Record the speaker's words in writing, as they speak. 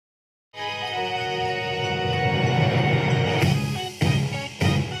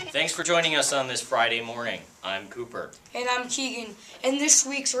Thanks for joining us on this Friday morning. I'm Cooper. And I'm Keegan. And this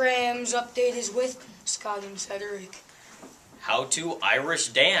week's Rams update is with Scott and Cedric. How to Irish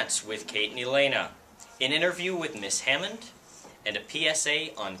dance with Kate and Elena. An interview with Miss Hammond. And a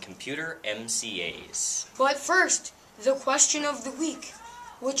PSA on computer MCAs. But first, the question of the week,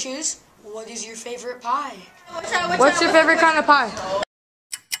 which is, what is your favorite pie? What's your favorite kind of pie?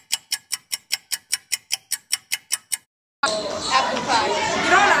 Apple pie. You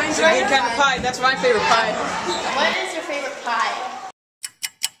know what I enjoy? It's a good kind of pie. That's my favorite pie. What is your favorite pie?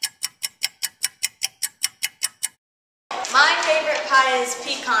 My favorite pie is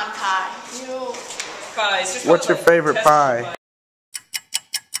pecan pie. What's your favorite pie?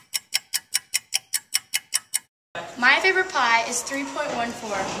 My favorite pie is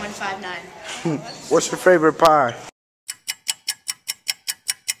 3.14159. What's your favorite pie?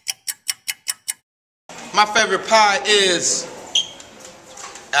 My favorite pie is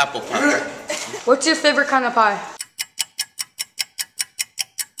apple pie. What's your favorite kind of pie?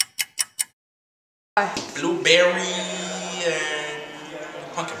 Blueberry and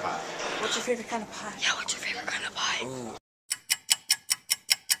pumpkin pie. What's your favorite kind of pie? Yeah, what's your favorite kind of pie?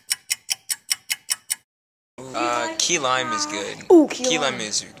 Key lime is good. Ooh, key lime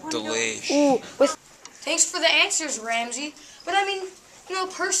is delish. Ooh, thanks for the answers, Ramsey. But I mean, you know,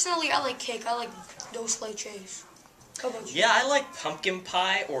 personally, I like cake. I like dose leches. How about you? Yeah, I like pumpkin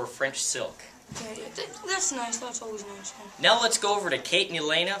pie or French silk. Yeah, that's nice. That's always nice. Yeah. Now let's go over to Kate and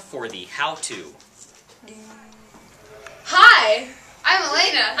Elena for the how-to. Hi, I'm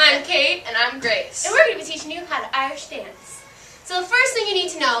Elena. I'm Kate. And I'm Grace. And we're going to be teaching you how to Irish dance. So the first thing you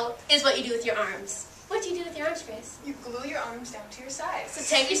need to know is what you do with your arms. What do you do with your arms, Grace? You glue your arms down to your sides. So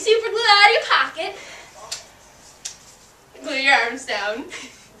take your super glue out of your pocket. Glue your arms down.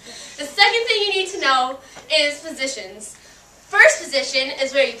 The second thing you need to know is positions. First position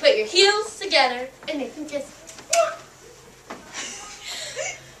is where you put your heels together and make them kiss.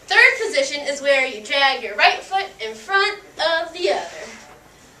 Third position is where you drag your right foot in front of the other.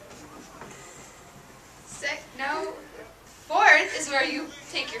 Fourth is where you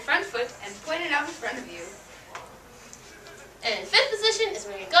take your front foot and point it out in front of you. And fifth position is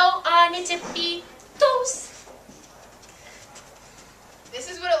where you go on your tippy toes. This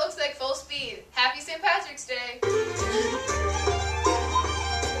is what it looks like full speed. Happy St. Patrick's Day.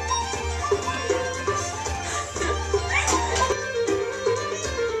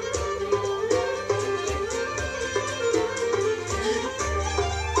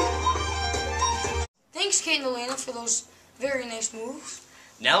 Thanks, Kate and Elena, for those very nice moves.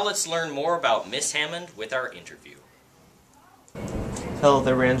 Now let's learn more about Miss Hammond with our interview. Hello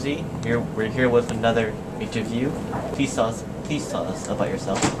there, Ramsey. We're here with another interview. Please tell us about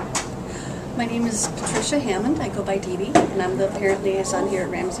yourself. My name is Patricia Hammond. I go by Dee Dee, and I'm the parent liaison here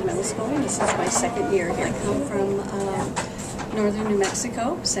at Ramsey Middle School. This is my second year here. I come from northern New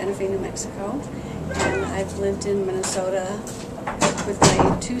Mexico, Santa Fe, New Mexico, and I've lived in Minnesota with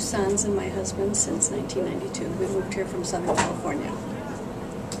my two sons and my husband since 1992. We moved here from Southern California.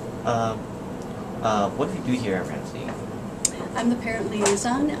 What do you do here at Ramsey? I'm the parent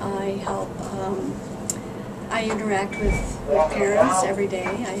liaison. I help, I interact with parents every day.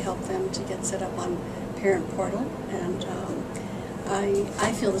 I help them to get set up on Parent Portal, and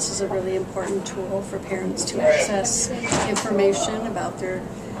I feel this is a really important tool for parents to access information about their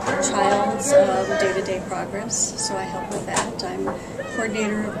child's day-to-day progress, so I help with that. I'm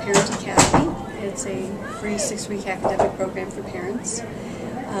coordinator of Parent Academy. It's a free 6-week academic program for parents.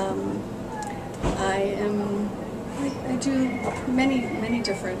 I do many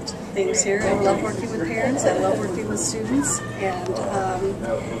different things here. I love working with parents. I love working with students,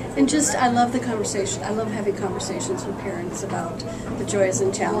 and just I love the conversation. I love having conversations with parents about the joys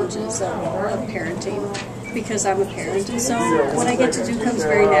and challenges of parenting, because I'm a parent, and so what I get to do comes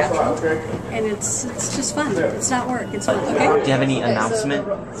very natural, and it's just fun. It's not work. It's fun. Okay. Do you have any announcement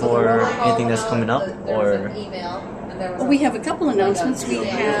for anything that's coming up, or? Well, we have a couple announcements. We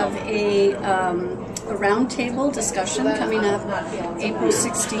have a roundtable discussion coming up April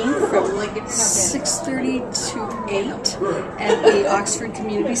 16th from 6:30 to 8 at the Oxford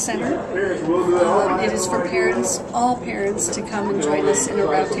Community Center. It is for parents, all parents, to come and join us in a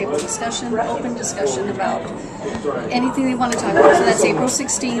roundtable discussion, open discussion about anything they want to talk about. So that's April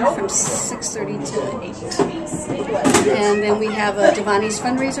 16th from 6:30 to 8. And then we have a Devani's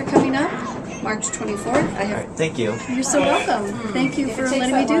fundraiser coming up March 24th. Thank you. You're so welcome. Thank you for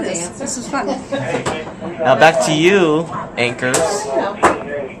letting me do this. This was fun. Now back to you, anchors.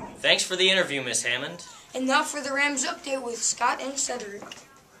 Thanks for the interview, Miss Hammond. And now for the Rams update with Scott and Cedric.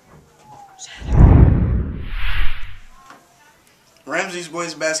 Ramsey's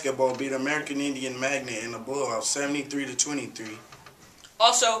boys basketball beat American Indian Magnet in a blowout 73-23.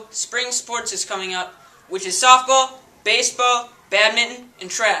 Also, spring sports is coming up, which is softball, baseball, badminton,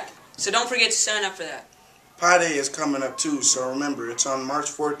 and track. So don't forget to sign up for that. Pi Day is coming up too, so remember, it's on March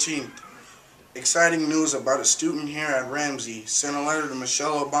 14th. Exciting news about a student here at Ramsey sent a letter to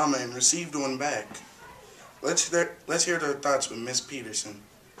Michelle Obama and received one back. Let's hear their thoughts with Miss Peterson.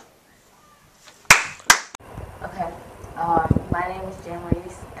 Okay, my name is Jen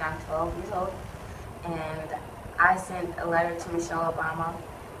Reese, and I'm 12 years old, and I sent a letter to Michelle Obama,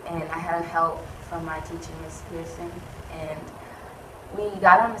 and I had help from my teacher, Miss Pearson, and we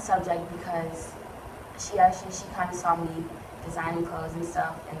got on the subject because she kind of saw me designing clothes and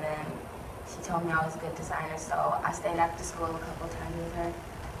stuff, and then she told me I was a good designer, so I stayed after school a couple times with her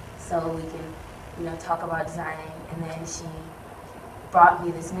so we can, talk about designing, and then she brought me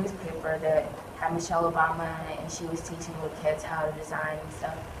this newspaper that had Michelle Obama in it, and she was teaching the kids how to design and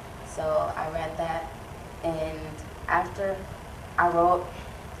stuff. So I read that, and after I wrote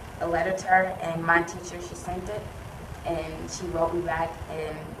a letter to her, and my teacher, she sent it, and she wrote me back,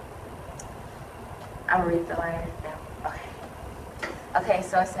 and I'll read the letter now. Okay,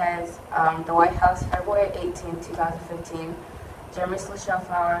 so it says, the White House, February 18, 2015, Dear Miss Lachelle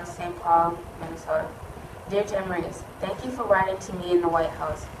Flower, St. Paul, Minnesota. Dear Jen Reese, thank you for writing to me in the White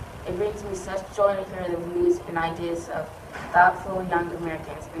House. It brings me such joy to hear the views and ideas of thoughtful young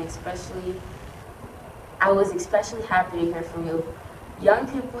Americans, and I was especially happy to hear from you. Young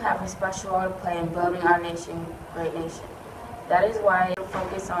people have a special role to play in building our nation, great nation. That is why I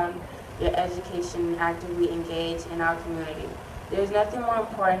focus on your education and actively engage in our community. There is nothing more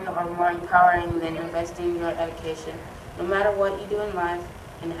important or more empowering than investing in your education. No matter what you do in life,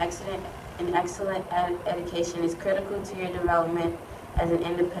 an excellent education is critical to your development as an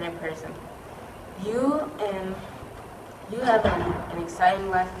independent person. You have an exciting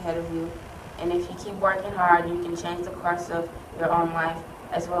life ahead of you, and if you keep working hard, you can change the course of your own life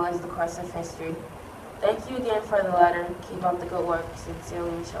as well as the course of history. Thank you again for the letter. Keep up the good work.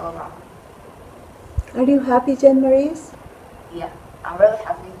 Sincerely, Michelle Obama. Are you happy, Jen Maurice? Yeah, I'm really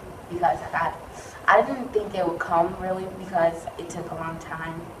happy because I didn't think it would come really because it took a long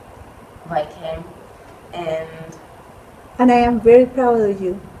time, but it came, and I am very proud of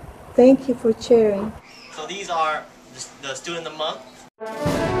you. Thank you for sharing. So these are the Student of the Month.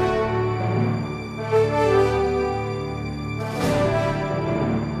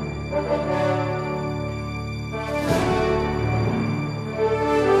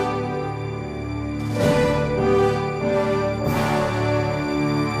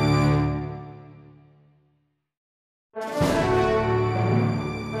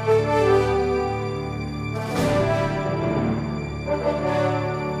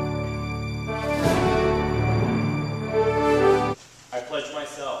 I pledge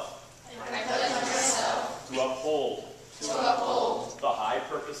myself to uphold the high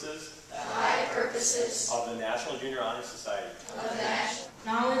purposes of the National Junior Honor Society.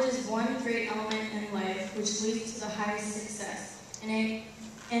 Knowledge is one great element in life which leads to the highest success, and it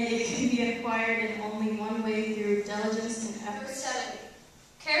can be acquired in only one way, through diligence and effort. 7.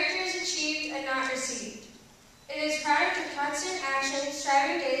 Character is achieved and not received. It is prior to constant action,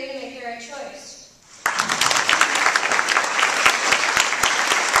 striving daily to make the right choice.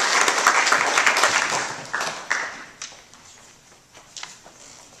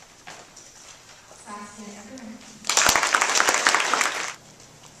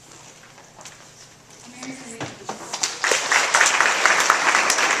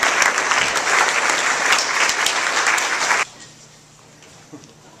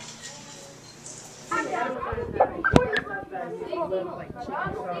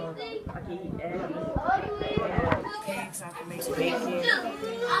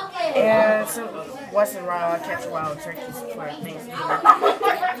 And so once in a while I catch wild turkeys for Thanksgiving.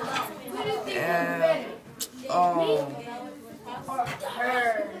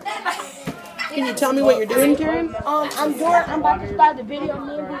 Can you tell me what you're doing, Karen? I'm about to start the video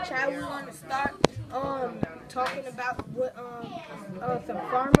movie chat. We want to start talking about what some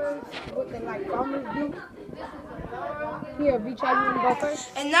farmers, what the farmers do. Here, Vichai, you want to go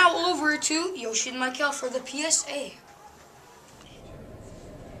first? And now over to Yoshi and Michael for the PSA.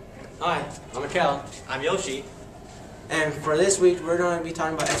 Hi, I'm Mikel. I'm Yoshi. And for this week, we're going to be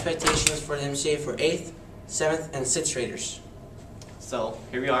talking about expectations for the MCA for 8th, 7th, and 6th graders. So,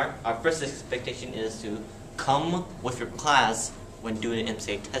 here we are. Our first expectation is to come with your class when doing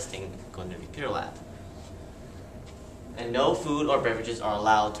MCA testing, going to the computer lab. And no food or beverages are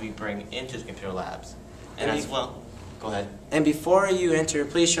allowed to be brought into the computer labs. And as well, go ahead. And before you enter,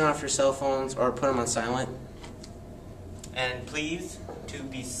 please turn off your cell phones or put them on silent. And please to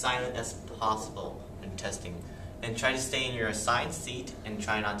be silent as possible when testing. And try to stay in your assigned seat and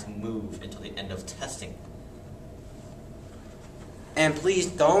try not to move until the end of testing. And please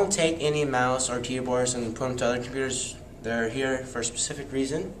don't take any mouse or keyboards and put them to other computers. They're here for a specific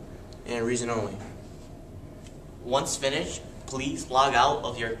reason and reason only. Once finished, please log out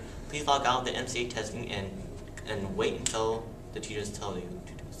of the MCA testing and wait until the teachers tell you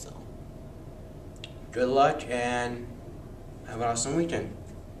to do so. Good luck and have an awesome weekend.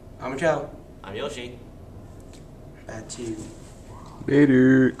 I'm Joe. I'm Yoshi. Back to you.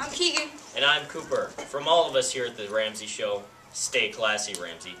 Later. I'm Keegan. And I'm Cooper. From all of us here at the Ramsey Show, stay classy,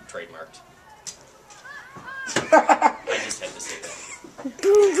 Ramsey. Trademarked. I just had to say that. I had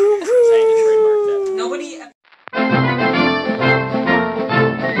to trademark that. Nobody.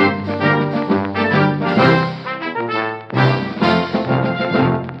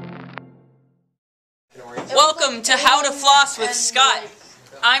 Welcome to How to Floss with Scott.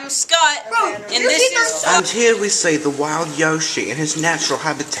 I'm Scott, and this is... And here we see the wild Yoshi in his natural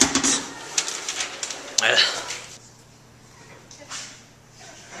habitat.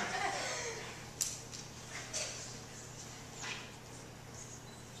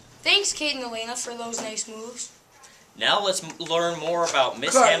 Thanks, Kate and Elena, for those nice moves. Now let's learn more about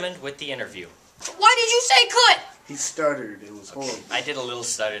Miss Cut. Hammond with the interview. Why did you say cut? He stuttered. It was horrible. I did a little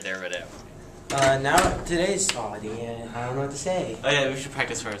stutter there, but Now today's I don't know what to say. Oh yeah, we should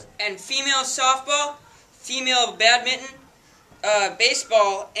practice first. And female softball, female badminton,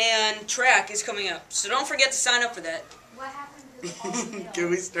 baseball, and track is coming up. So don't forget to sign up for that. What happened to the Can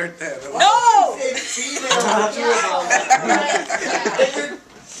we start that? No!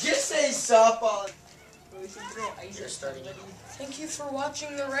 Just say softball. you're starting. Thank you for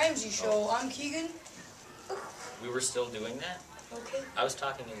watching the Ramsey Show. I'm Keegan. We were still doing that? Okay. I was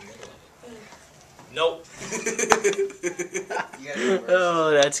talking in the middle of it. Nope.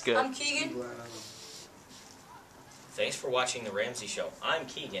 Oh, that's good. I'm Keegan. Thanks for watching the Ramsey Show. I'm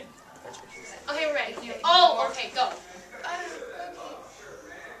Keegan. That's what you said. Okay, we're ready. Oh, okay, go.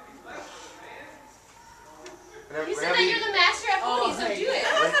 You said that you're the master at ponies, so do it.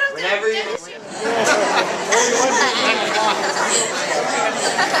 Whenever you...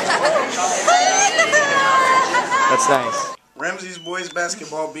 That's nice. Ramsey's boys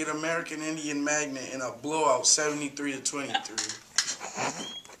basketball beat American Indian Magnet in a blowout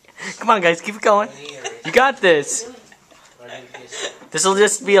 73-23. Come on, guys, keep it going. You got this. This will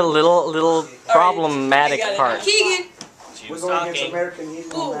just be a little problematic part. Keegan. We're going against American Indian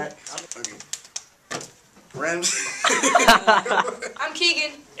Magnet. Okay. Ramsey. I'm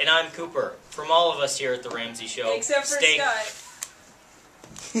Keegan. And I'm Cooper. From all of us here at the Ramsey Show, Except for stay Scott.